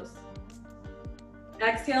 mountain pose.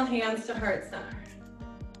 Exhale, hands to heart center.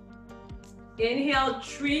 Inhale,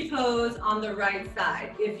 tree pose on the right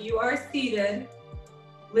side. If you are seated,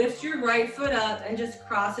 lift your right foot up and just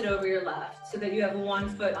cross it over your left so that you have one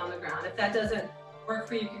foot on the ground. If that doesn't work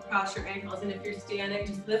for you, you can cross your ankles. And if you're standing,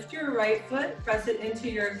 just lift your right foot, press it into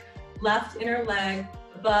your left inner leg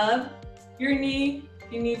above your knee.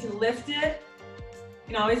 You need to lift it.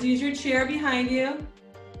 You can always use your chair behind you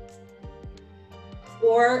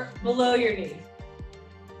or below your knee.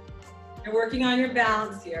 You're working on your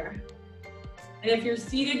balance here. And if you're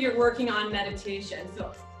seated, you're working on meditation.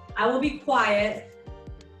 So I will be quiet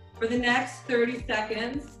for the next 30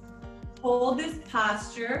 seconds. Hold this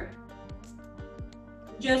posture.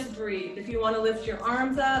 Just breathe. If you want to lift your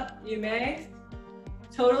arms up, you may.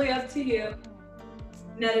 Totally up to you.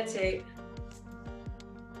 Meditate.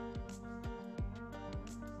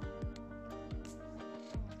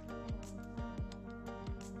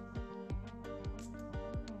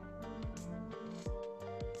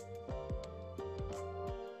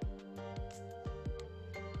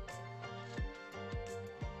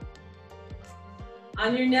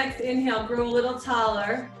 On your next inhale, grow a little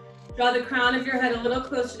taller. Draw the crown of your head a little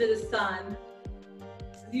closer to the sun.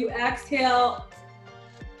 As you exhale,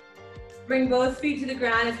 bring both feet to the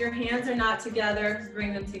ground. If your hands are not together,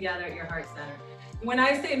 bring them together at your heart center. When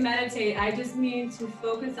I say meditate, I just mean to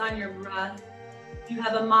focus on your breath. If you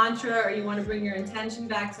have a mantra or you want to bring your intention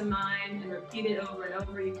back to mind and repeat it over and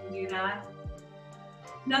over, you can do that.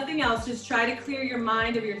 Nothing else, just try to clear your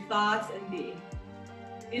mind of your thoughts and be.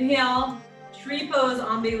 Inhale. Tree pose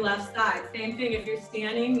on the left side. Same thing, if you're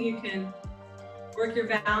standing, you can work your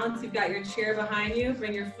balance. You've got your chair behind you.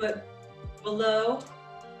 Bring your foot below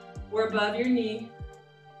or above your knee.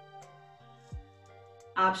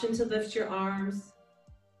 Option to lift your arms.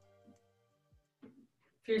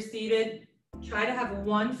 If you're seated, try to have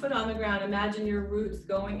one foot on the ground. Imagine your roots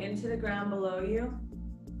going into the ground below you.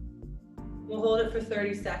 We'll hold it for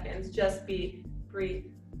 30 seconds. Just be, breathe.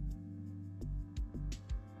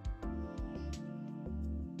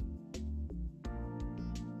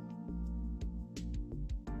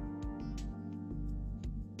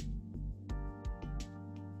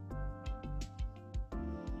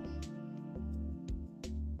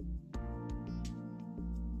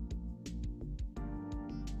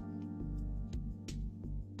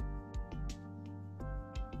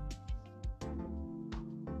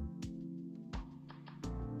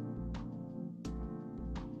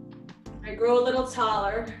 Grow a little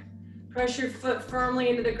taller. Press your foot firmly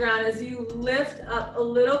into the ground as you lift up a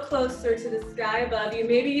little closer to the sky above you.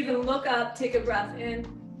 Maybe even look up, take a breath in.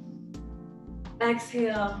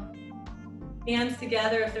 Exhale. Hands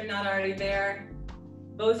together if they're not already there.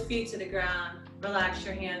 Both feet to the ground. Relax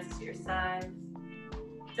your hands to your sides.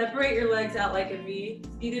 Separate your legs out like a V,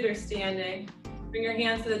 seated or standing. Bring your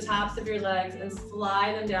hands to the tops of your legs and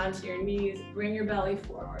slide them down to your knees. Bring your belly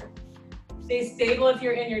forward. Stay stable if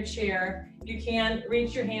you're in your chair. You can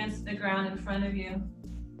reach your hands to the ground in front of you.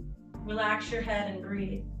 Relax your head and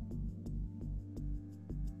breathe.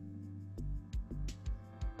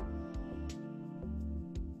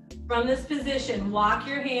 From this position, walk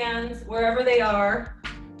your hands wherever they are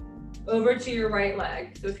over to your right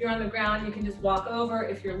leg. So if you're on the ground, you can just walk over.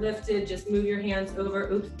 If you're lifted, just move your hands over,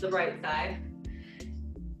 the right side.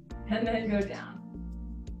 And then go down.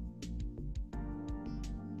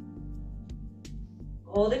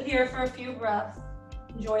 Hold it here for a few breaths.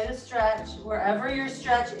 Enjoy the stretch. Wherever your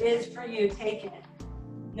stretch is for you, take it.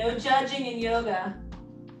 No judging in yoga.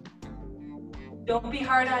 Don't be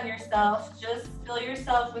hard on yourself. Just fill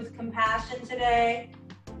yourself with compassion today.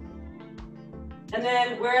 And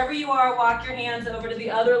then wherever you are, walk your hands over to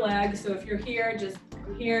the other leg. So if you're here, just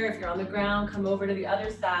come here. If you're on the ground, come over to the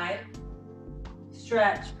other side.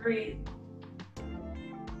 Stretch, breathe.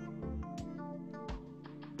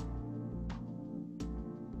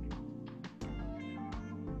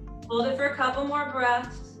 Hold it for a couple more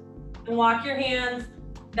breaths and walk your hands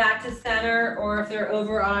back to center, or if they're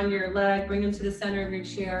over on your leg, bring them to the center of your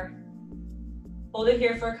chair. Hold it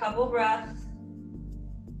here for a couple breaths.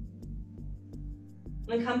 And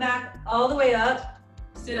then come back all the way up.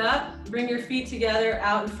 Sit up, bring your feet together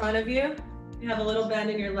out in front of you. You have a little bend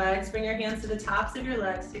in your legs. Bring your hands to the tops of your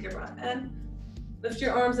legs. Take a breath in. Lift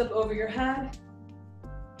your arms up over your head.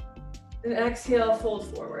 And exhale,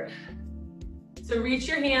 fold forward. So reach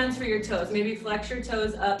your hands for your toes. Maybe flex your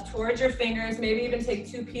toes up towards your fingers. Maybe even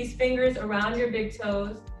take 2 peace fingers around your big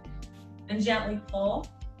toes and gently pull.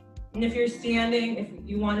 And if you're standing, if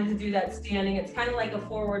you wanted to do that standing, it's kind of like a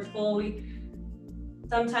forward fold. We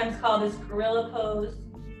sometimes call this gorilla pose,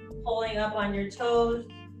 pulling up on your toes,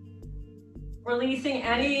 releasing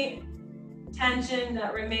any tension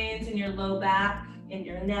that remains in your low back, in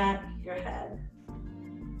your neck, your head.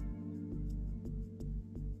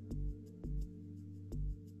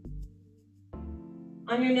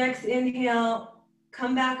 On your next inhale,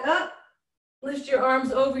 come back up. Lift your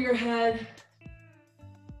arms over your head.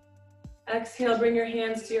 Exhale, bring your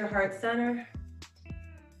hands to your heart center.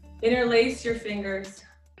 Interlace your fingers.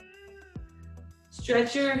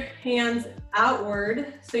 Stretch your hands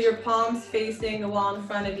outward so your palms facing the wall in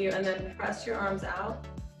front of you, and then press your arms out.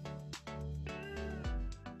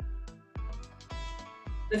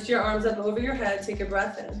 Lift your arms up over your head, take a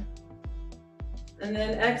breath in. And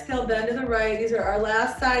then exhale, bend to the right. These are our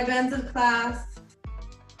last side bends of class.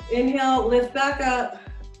 Inhale, lift back up.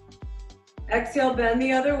 Exhale, bend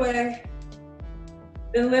the other way.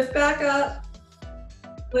 Then lift back up.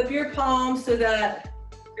 Flip your palms so that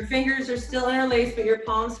your fingers are still interlaced, but your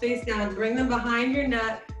palms face down. Bring them behind your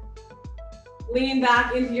neck. Lean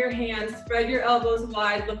back into your hands. Spread your elbows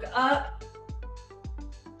wide. Look up.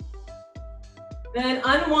 Then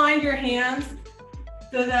unwind your hands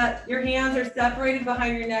so that your hands are separated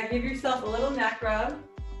behind your neck. Give yourself a little neck rub.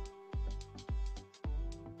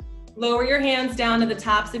 Lower your hands down to the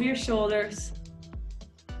tops of your shoulders.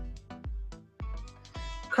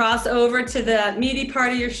 Cross over to the meaty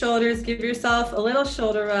part of your shoulders. Give yourself a little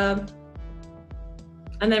shoulder rub.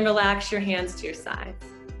 And then relax your hands to your sides.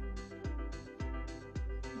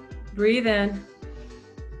 Breathe in.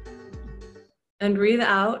 And breathe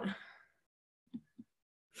out.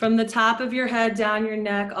 From the top of your head, down your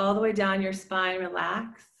neck, all the way down your spine,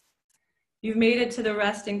 relax. You've made it to the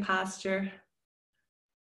resting posture.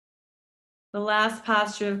 The last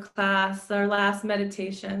posture of class, our last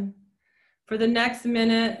meditation. For the next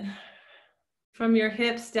minute, from your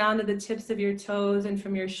hips down to the tips of your toes and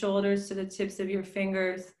from your shoulders to the tips of your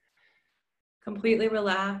fingers, completely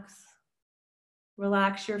relax.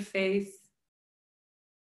 Relax your face.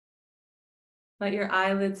 Let your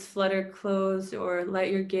eyelids flutter closed or let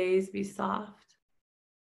your gaze be soft.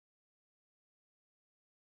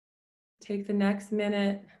 Take the next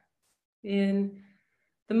minute in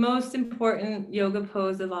the most important yoga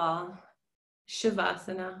pose of all,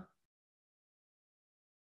 Shavasana.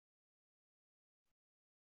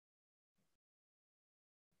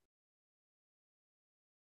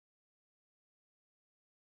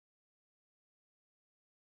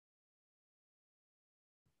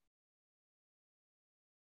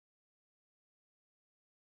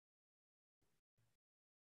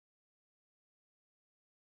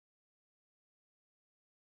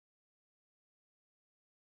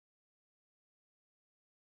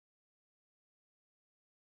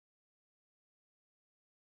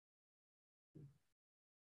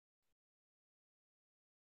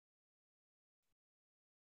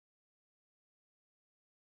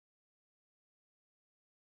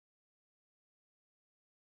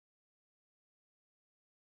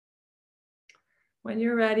 When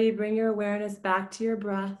you're ready, bring your awareness back to your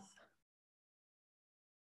breath.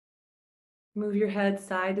 Move your head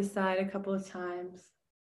side to side a couple of times.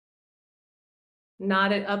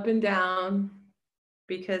 Nod it up and down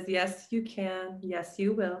because yes, you can. Yes,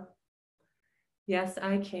 you will. Yes,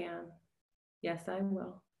 I can. Yes, I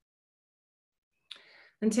will.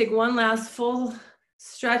 And take one last full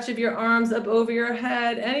stretch of your arms up over your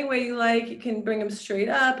head. Any way you like. You can bring them straight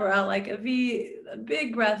up or out like a V. A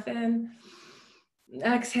big breath in.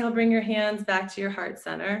 Exhale, bring your hands back to your heart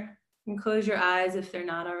center and close your eyes if they're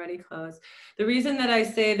not already closed. The reason that I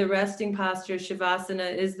say the resting posture,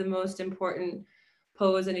 Shavasana, is the most important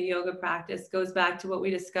pose in a yoga practice goes back to what we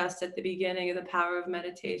discussed at the beginning of the power of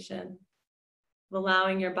meditation, of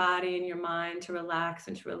allowing your body and your mind to relax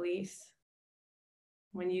and to release.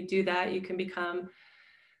 When you do that, you can become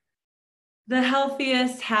the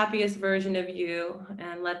healthiest, happiest version of you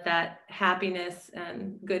and let that happiness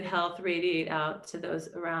and good health radiate out to those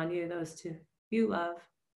around you, those you love.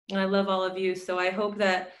 And I love all of you. So I hope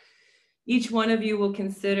that each one of you will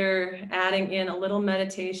consider adding in a little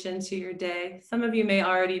meditation to your day. Some of you may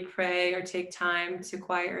already pray or take time to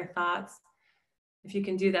quiet your thoughts. If you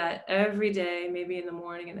can do that every day, maybe in the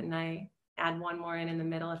morning and the night, add one more in the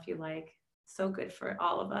middle if you like. So good for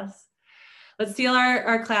all of us. Let's seal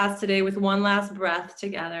our class today with one last breath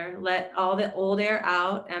together. Let all the old air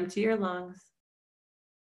out, empty your lungs,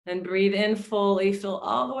 and breathe in fully, fill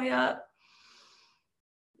all the way up.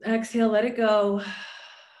 Exhale, let it go.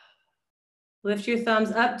 Lift your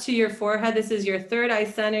thumbs up to your forehead. This is your third eye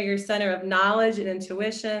center, your center of knowledge and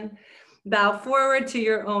intuition. Bow forward to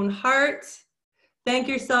your own heart. Thank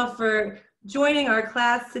yourself for joining our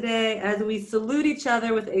class today as we salute each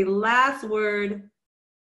other with a last word.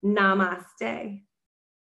 Namaste.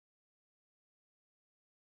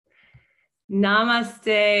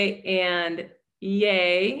 Namaste and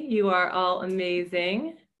yay. You are all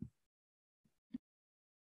amazing.